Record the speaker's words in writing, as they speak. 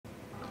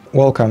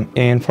Welcome.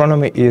 In front of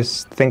me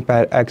is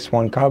ThinkPad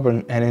X1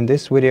 Carbon, and in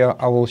this video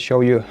I will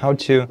show you how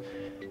to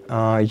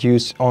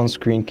use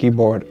on-screen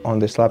keyboard on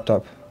this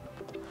laptop.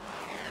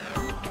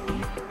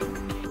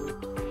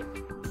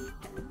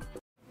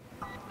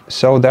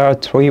 So there are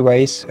three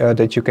ways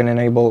that you can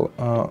enable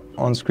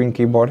on-screen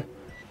keyboard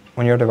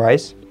on your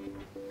device,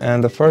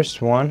 and the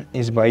first one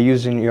is by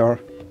using your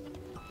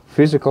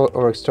physical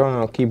or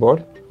external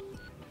keyboard.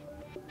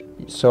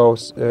 So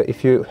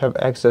if you have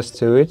access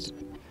to it,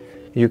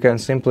 you can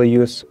simply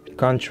use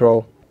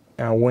Control,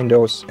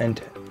 Windows and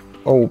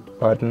O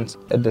buttons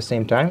at the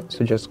same time,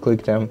 so just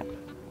click them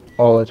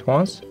all at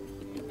once,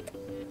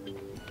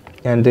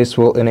 and this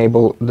will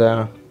enable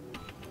the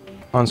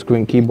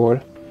on-screen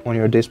keyboard on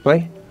your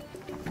display.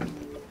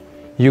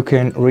 You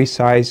can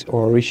resize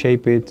or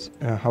reshape it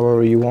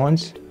however you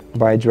want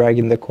by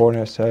dragging the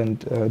corners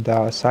and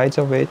the sides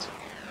of it,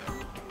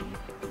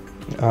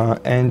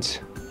 and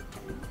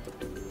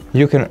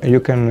you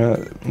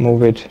can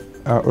move it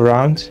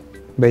around.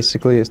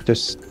 Basically, it's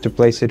just to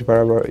place it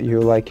wherever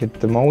you like it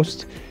the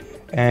most,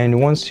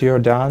 and once you're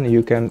done,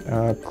 you can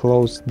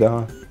close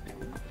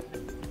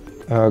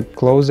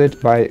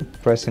it by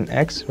pressing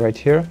X right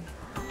here.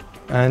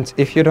 And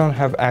if you don't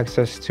have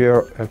access to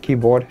your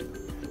keyboard,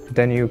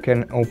 then you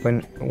can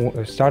open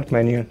Start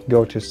menu,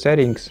 go to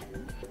Settings,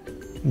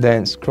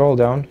 then scroll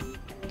down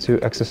to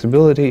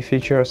Accessibility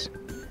Features,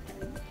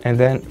 and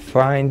then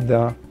find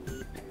the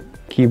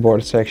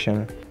keyboard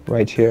section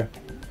right here.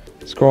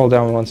 Scroll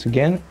down once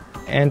again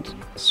and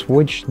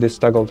switch this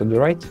toggle to the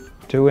right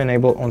to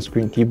enable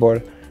on-screen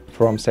keyboard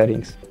from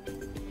Settings.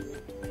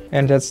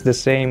 And that's the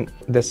same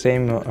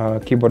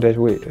keyboard that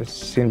we've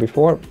seen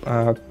before.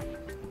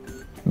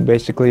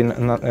 Basically,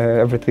 not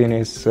everything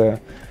is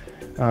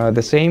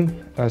the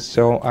same,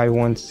 so I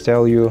won't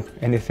tell you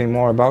anything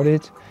more about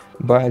it.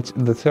 But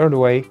the third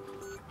way,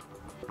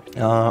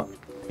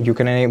 you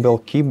can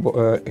enable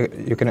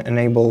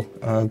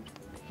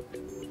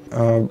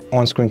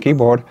on-screen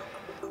keyboard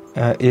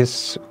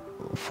is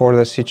for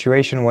the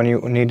situation when you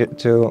need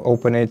to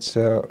open it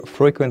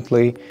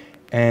frequently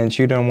and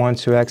you don't want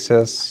to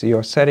access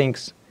your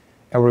settings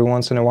every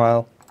once in a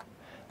while.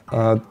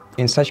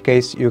 In such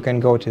case, you can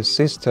go to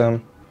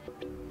System,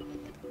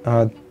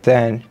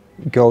 then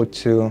go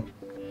to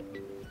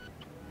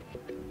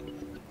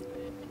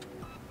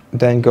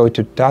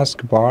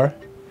Taskbar.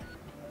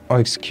 Oh,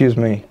 excuse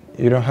me,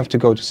 you don't have to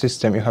go to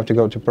System, you have to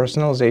go to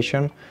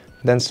Personalization,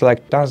 then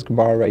select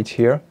Taskbar right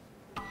here,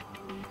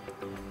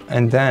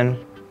 and then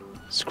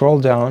scroll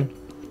down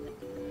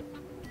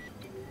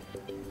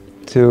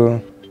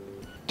to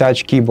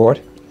Touch Keyboard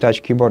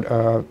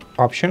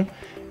option,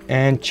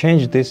 and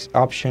change this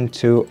option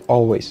to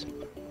Always.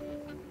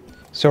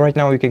 So right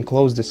now you can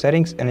close the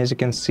settings, and as you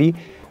can see,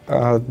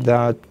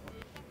 that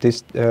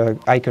this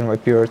icon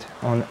appeared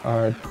on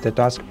the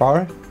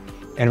taskbar,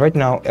 and right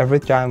now every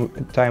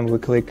time we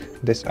click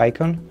this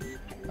icon,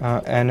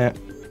 an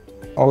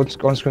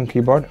on-screen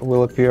keyboard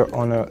will appear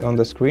on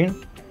the screen.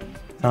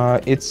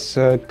 It's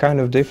kind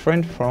of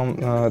different from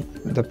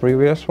the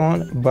previous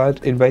one,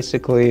 but it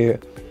basically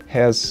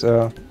has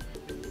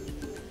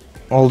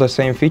all the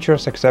same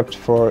features except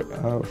for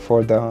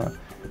the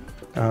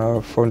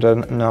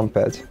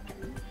numpad.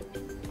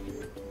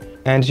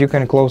 And you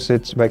can close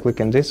it by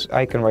clicking this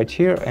icon right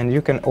here, and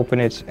you can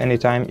open it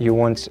anytime you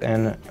want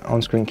an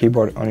on-screen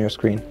keyboard on your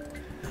screen.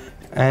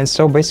 And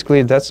so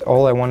basically that's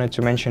all I wanted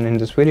to mention in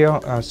this video.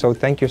 So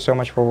thank you so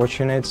much for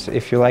watching it.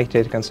 If you liked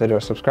it,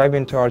 consider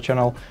subscribing to our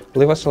channel,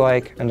 leave us a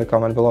like and a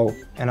comment below,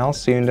 and I'll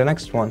see you in the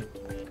next one.